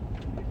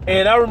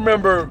 And I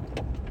remember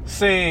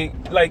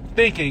saying, like,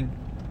 thinking,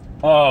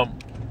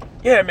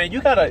 yeah, man,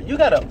 you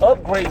gotta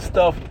upgrade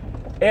stuff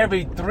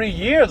every 3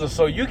 years or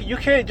so. You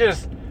can't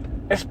just,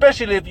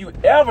 especially if you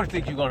ever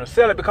think you're gonna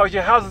sell it, because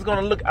your house is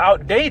gonna look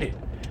outdated.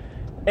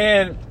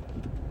 And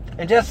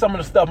just some of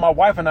the stuff my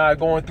wife and I are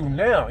going through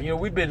now. You know,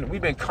 we've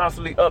been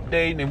constantly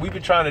updating, and we've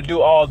been trying to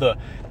do all the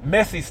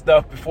messy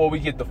stuff before we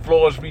get the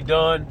floors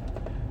redone.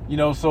 You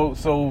know, so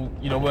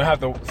you know,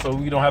 so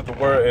we don't have to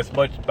worry as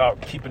much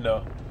about keeping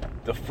the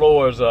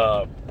floors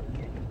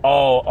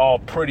all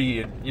pretty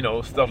and, you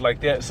know, stuff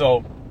like that.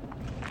 So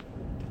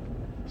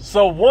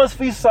once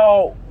we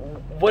saw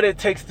what it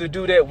takes to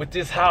do that with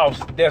this house,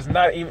 that's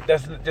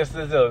just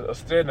a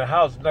standard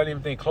house, not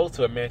even close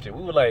to a mansion,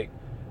 we were like,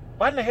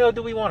 why in the hell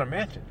do we want a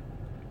mansion?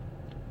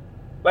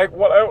 Like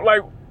what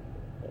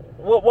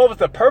was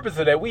the purpose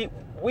of that? We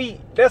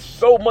there's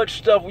so much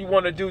stuff we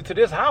want to do to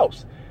this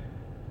house.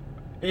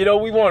 You know,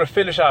 we want to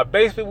finish our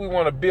basement. We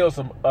want to build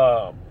some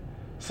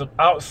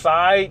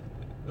outside,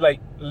 like,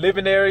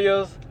 living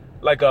areas,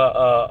 like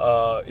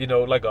a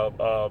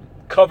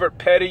covered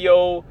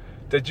patio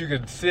that you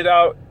can sit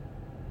out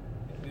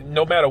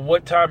no matter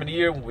what time of the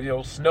year. You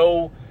know,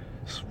 snow,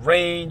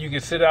 rain, you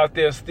can sit out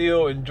there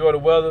still enjoy the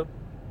weather.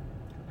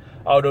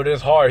 Although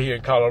that's hard here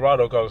in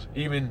Colorado, because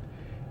even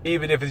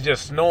if it's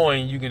just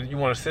snowing, you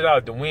want to sit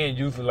out. The wind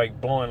usually like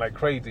blowing like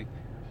crazy,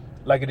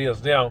 like it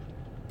is now.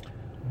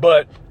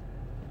 But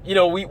you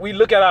know, we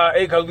look at our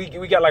acre.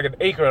 We got like an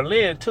acre of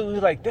land too.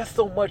 We're like, there's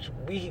so much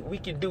we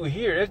can do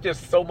here. There's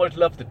just so much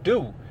left to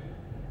do.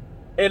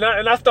 And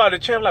I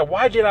started chanting, like,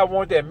 why did I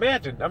want that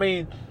mansion? I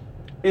mean,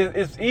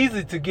 it's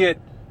easy to get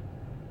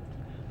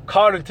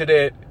caught into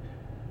that.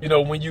 You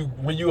know, when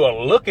you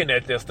are looking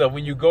at that stuff,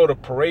 when you go to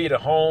Parade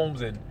of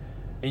Homes and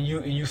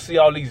you see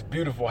all these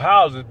beautiful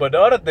houses. But the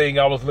other thing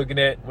I was looking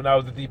at when I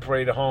was at the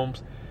Parade of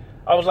Homes,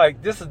 I was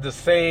like, this is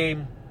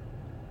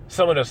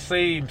some of the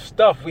same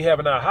stuff we have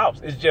in our house.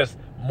 It's just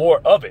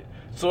more of it.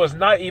 So it's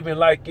not even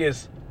like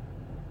it's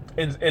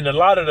in a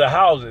lot of the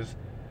houses,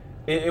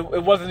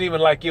 it wasn't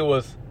even like it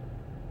was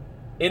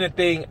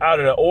anything out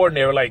of the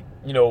ordinary, like,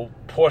 you know,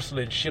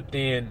 porcelain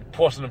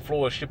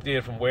floors shipped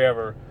in from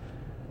whatever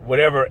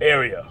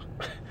area.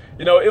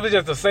 You know, it was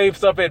just the same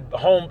stuff at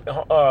Home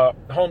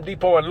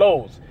Depot and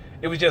Lowe's.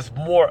 It was just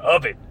more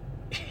of it.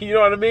 You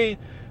know what I mean?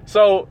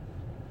 So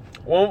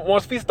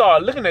once we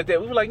started looking at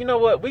that, we were like, you know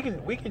what? We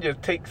can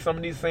just take some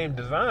of these same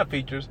design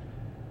features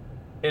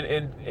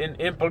and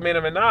implement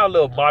them in our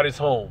little modest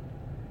home.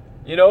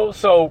 You know,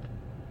 so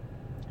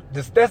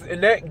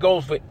and that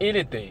goes for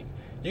anything.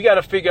 You got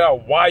to figure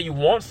out why you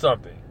want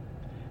something,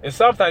 and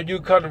sometimes you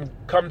come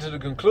to the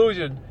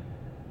conclusion,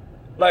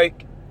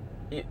 like,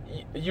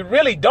 you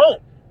really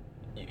don't.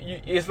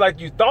 It's like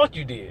you thought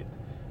you did.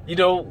 You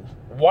know,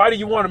 why do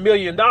you want $1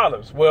 million?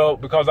 Well,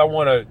 because I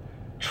want to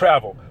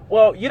travel.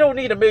 Well, you don't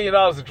need $1 million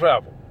to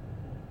travel.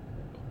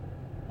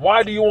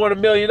 Why do you want $1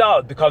 million?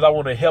 Because I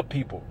want to help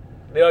people.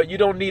 You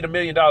don't need $1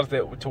 million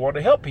to want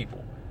to help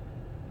people.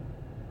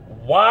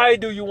 Why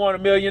do you want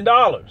 $1 million?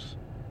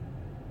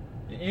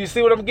 You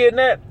see what I'm getting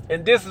at?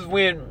 And this is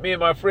when me and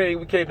my friend,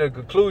 we came to the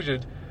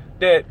conclusion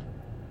that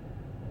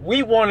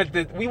we wanted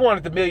the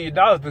 $1 million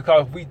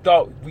because we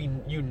thought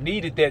you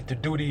needed that to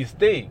do these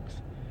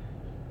things.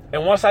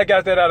 And once I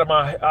got that out of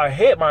my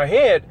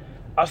head,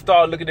 I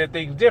started looking at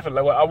things different.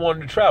 Like, well, I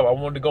wanted to travel. I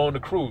wanted to go on the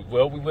cruise.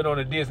 Well, we went on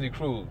a Disney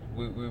cruise.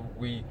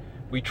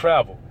 We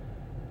travel.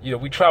 You know,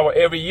 we travel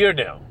every year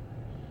now.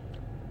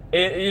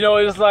 And, you know,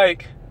 it's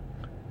like,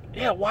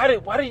 yeah, why do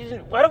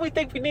we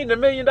think we need $1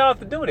 million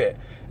to do that?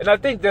 And I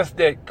think that's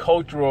that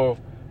cultural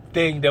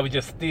thing that was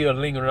just still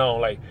lingering on.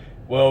 Like,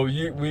 well,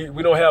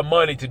 we don't have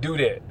money to do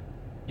that.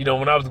 You know,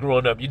 when I was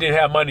growing up, you didn't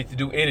have money to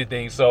do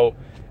anything. So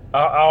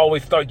I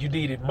always thought you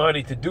needed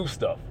money to do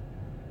stuff.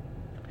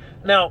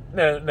 Now,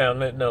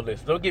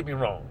 listen, don't get me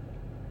wrong.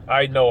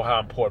 I know how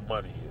important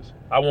money is.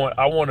 I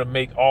want to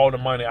make all the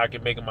money I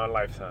can make in my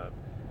lifetime.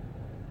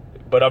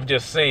 But I'm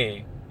just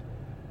saying,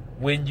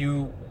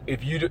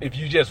 if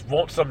you just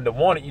want something to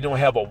want it, you don't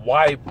have a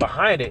why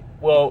behind it.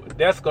 Well,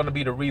 that's going to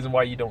be the reason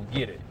why you don't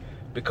get it,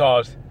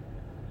 because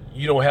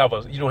you don't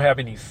have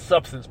any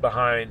substance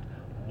behind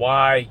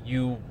why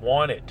you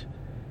want it.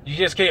 You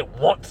just can't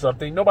want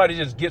something. Nobody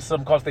just gets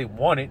something because they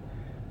want it.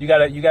 You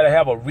gotta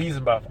have a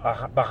reason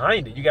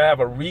behind it. You gotta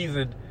have a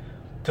reason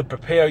to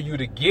prepare you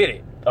to get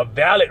it, a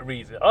valid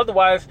reason.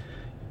 Otherwise,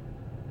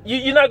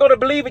 you're not gonna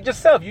believe it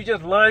yourself. You're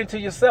just lying to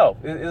yourself.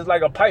 It's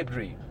like a pipe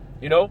dream,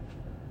 you know.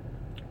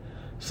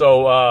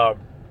 So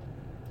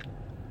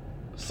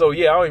So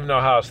yeah, I don't even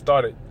know how I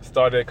started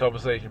that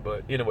conversation,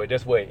 but anyway,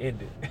 that's where it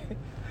ended.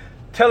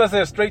 Tell us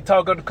at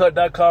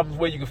straighttalkundercut.com is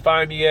where you can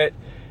find me at,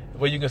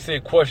 where you can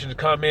send questions,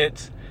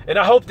 comments, and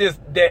I hope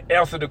that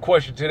answered the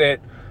question to that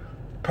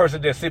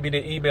person that sent me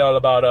the email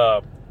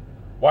about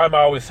why am I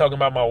always talking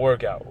about my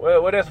workout?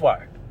 Well, that's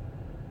why.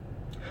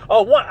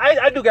 Oh, I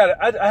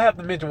have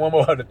to mention one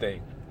other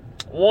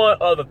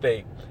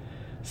thing.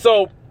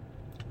 So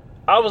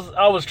I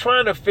was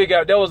trying to figure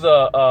out, there was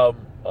a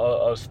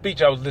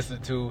speech I was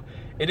listening to,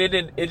 and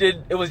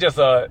it was just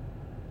a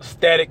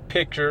static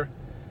picture.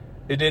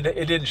 It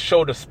didn't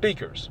show the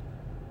speakers.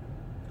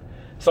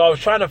 So I was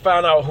trying to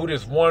find out who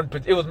this one,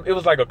 it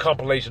was like a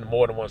compilation of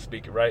more than one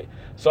speaker, right?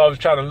 So I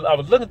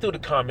was looking through the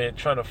comment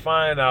trying to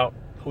find out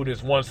who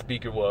this one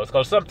speaker was,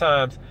 because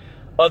sometimes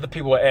other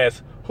people will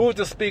ask, who's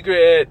the speaker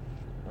at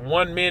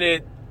 1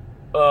 minute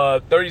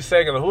 30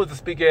 seconds, or who's the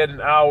speaker at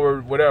an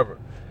hour, whatever,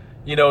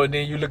 and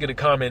then you look at the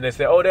comment and they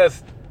say, oh,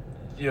 that's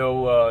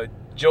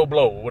Joe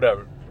Blow or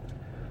whatever.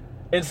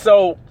 And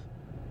so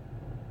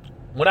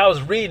when I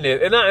was reading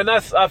it, and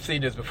I've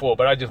seen this before,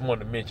 but I just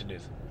wanted to mention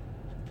this.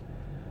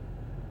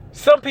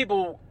 Some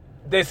people,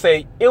 they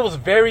say it was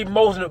very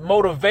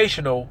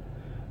motivational.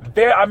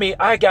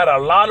 I got a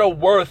lot of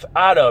worth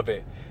out of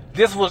it.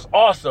 This was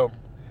awesome.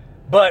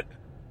 But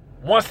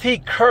once he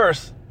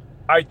cursed,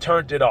 I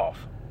turned it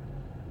off.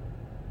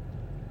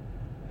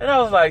 And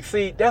I was like,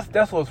 see,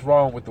 that's what's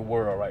wrong with the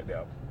world right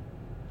now.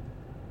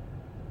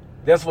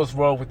 That's what's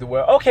wrong with the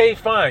world. Okay,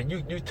 fine.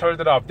 You turned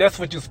it off. That's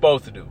what you're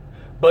supposed to do.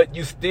 But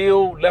you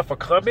still left a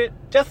comment?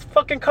 Just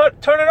fucking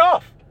turn it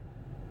off.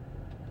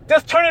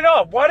 Just turn it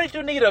off. Why did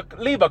you need to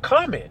leave a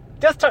comment?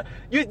 Just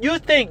you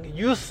think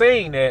you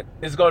saying that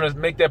is going to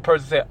make that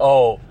person say,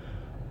 oh,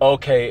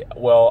 okay,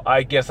 well,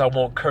 I guess I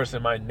won't curse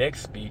in my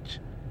next speech.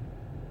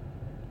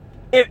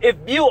 If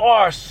you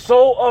are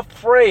so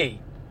afraid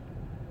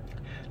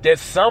that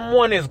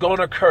someone is going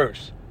to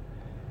curse,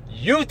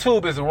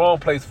 YouTube is the wrong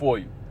place for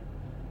you.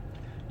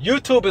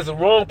 YouTube is the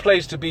wrong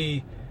place to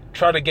be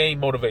trying to gain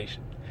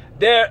motivation.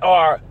 There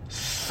are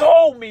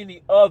so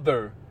many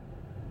other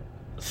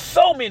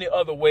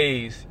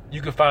ways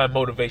you can find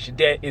motivation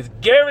that is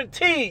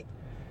guaranteed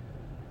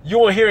you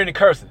won't hear any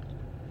cursing.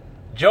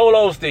 Joel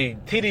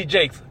Osteen, T.D.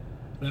 Jakes,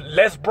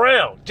 Les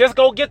Brown. Just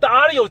go get the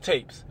audio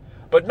tapes.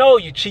 But no,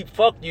 you cheap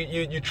fuck.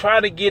 You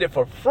try to get it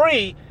for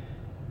free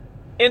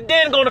and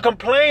then going to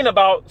complain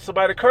about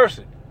somebody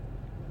cursing.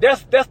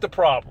 That's the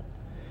problem.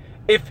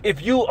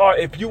 If you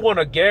want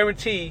to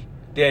guarantee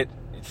that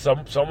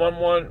someone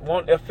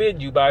won't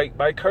offend you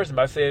by cursing,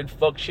 by saying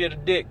fuck, shit, or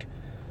dick,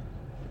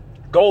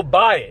 go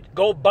buy it.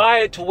 Go buy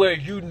it to where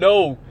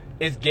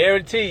it's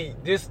guaranteed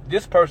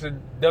this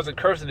person doesn't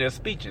curse in their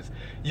speeches.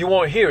 You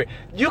won't hear it.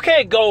 You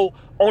can't go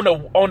on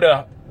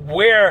the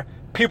where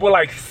people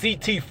like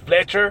C.T.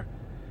 Fletcher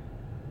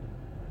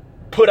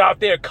put out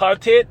their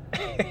content.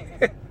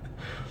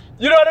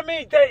 You know what I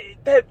mean?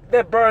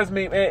 That burns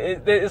me,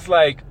 man. It's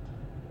like,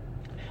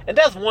 and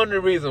that's one of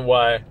the reasons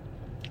why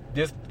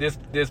this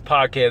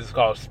podcast is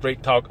called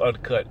Straight Talk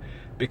Uncut,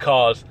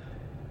 because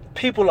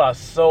people are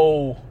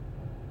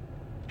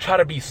try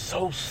to be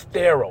so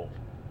sterile.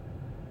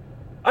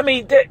 I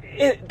mean,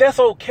 that's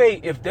okay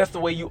if that's the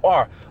way you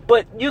are,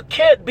 but you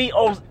can't be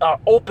on an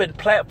open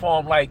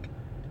platform like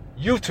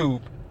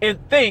YouTube and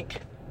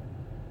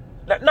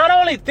not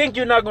only think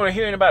you're not going to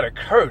hear anybody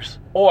curse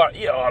or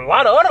a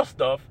lot of other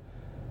stuff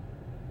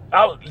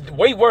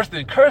way worse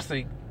than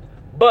cursing,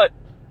 but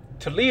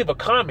to leave a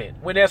comment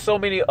when there's so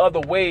many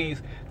other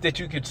ways that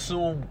you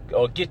consume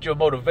or get your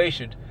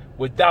motivation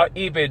without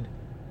even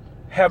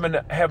having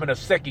a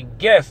second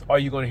guess, are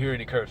you going to hear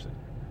any cursing?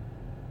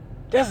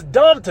 That's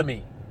dumb to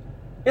me.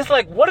 It's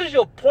like, what is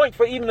your point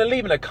for even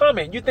leaving a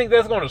comment? You think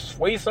that's going to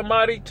sway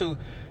somebody to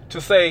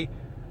say,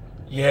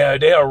 yeah,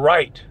 they're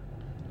right?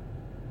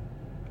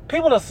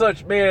 People are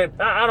such, man,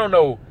 I don't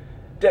know.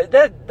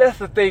 That's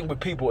the thing with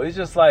people. It's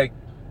just like,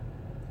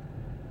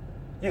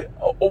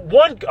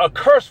 a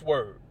curse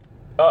word.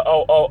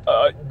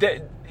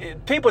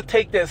 People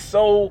take that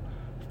so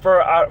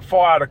far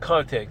out of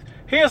context.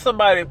 Here's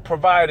somebody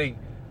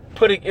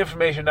putting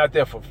information out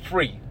there for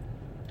free,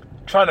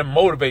 trying to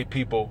motivate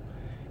people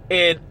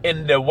in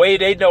the way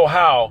they know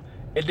how,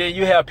 and then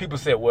you have people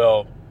say,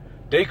 well,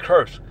 they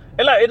curse.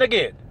 And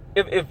again,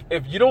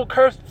 if you don't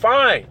curse,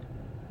 fine.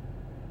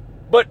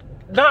 But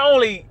not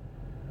only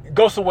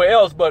go somewhere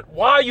else, but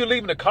why are you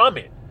leaving a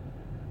comment?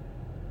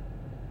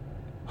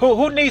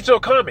 Who needs your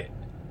comment?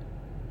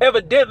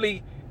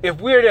 Evidently, if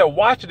we're there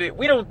watching it,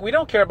 we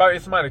don't care about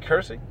somebody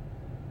cursing.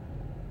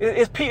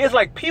 It's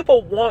like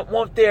people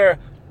want their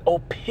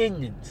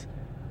opinions,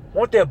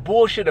 want their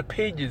bullshit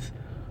opinions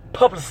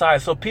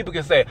publicized so people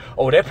can say,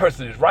 oh, that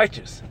person is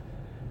righteous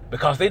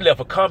because they left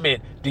a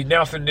comment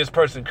denouncing this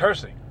person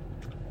cursing.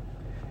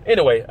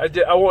 Anyway, I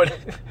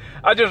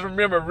just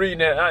remember reading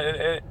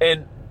that,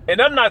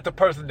 and I'm not the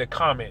person to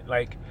comment.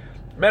 Like,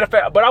 matter of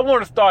fact, but I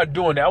want to start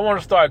doing that. I want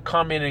to start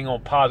commenting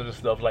on positive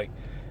stuff, like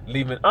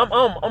leaving.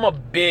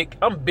 I'm big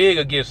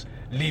against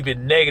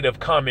leaving negative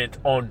comments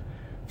on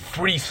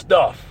free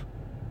stuff.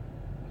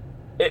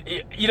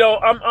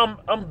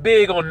 I'm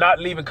big on not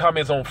leaving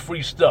comments on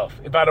free stuff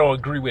if I don't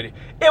agree with it.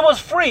 It was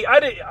free.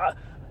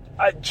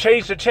 I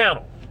changed the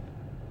channel.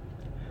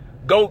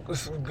 Go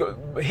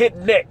hit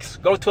next.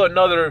 Go to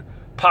another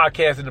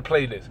podcast in the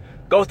playlist.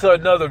 Go to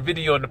another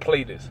video in the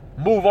playlist.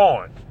 Move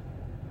on.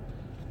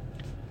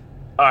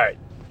 All right.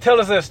 Tell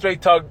us at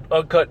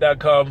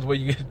straighttalkuncut.com where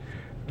you can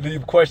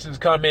leave questions,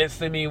 comments,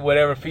 send me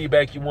whatever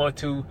feedback you want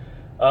to.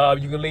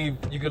 You can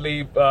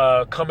leave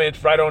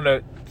comments right on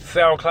the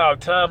SoundCloud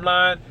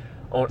timeline,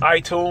 on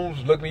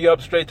iTunes. Look me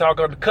up, Straight Talk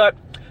Uncut.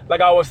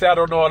 Like I always say, I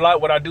don't know a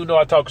lot. What I do know,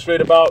 I talk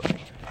straight about.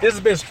 This has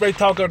been Straight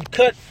Talk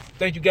Uncut.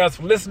 Thank you guys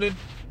for listening.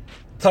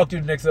 Talk to you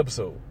in the next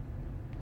episode.